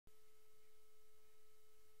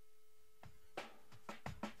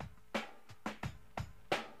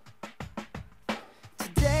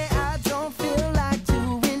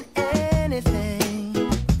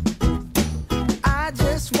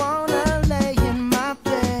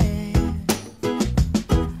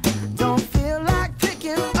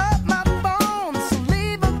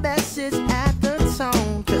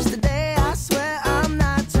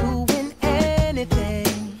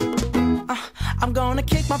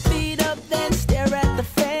feet up, then stare at the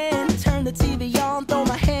fan. Turn the TV on, throw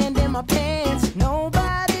my hand in my pants.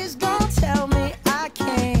 Nobody's gonna tell me I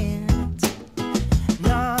can't.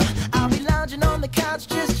 Nah, I'll be lounging on the couch,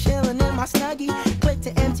 just chilling in my Snuggie. Click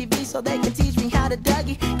to MTV so they can teach me how to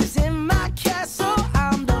Dougie. 'Cause in my castle,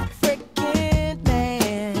 I'm the freaking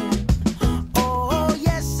man. Oh,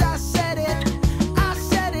 yes, I said it. I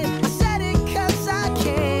said it. I said it 'cause I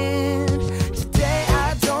can. Today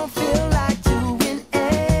I don't feel like doing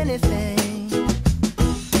anything.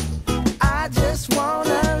 I just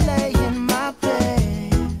wanna lay in my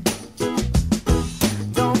bed.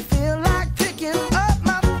 Don't feel like picking up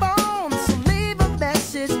my phone, so leave a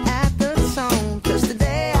message at the tone. 'Cause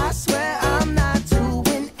today I swear I'm not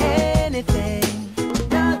doing anything.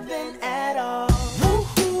 Nothing at all.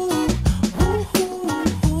 Woo-hoo,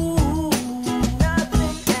 woo-hoo,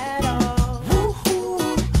 nothing at all. Woo-hoo,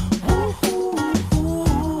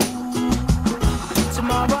 woo-hoo.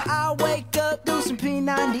 Tomorrow I'll wake up, do some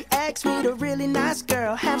P90X, meet a really nice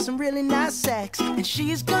girl, have some really nice sex, and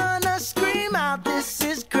she's gonna scream out, "This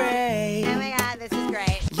is great." Oh my God, this is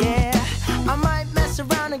great. Yeah, I might mess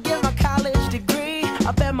around and give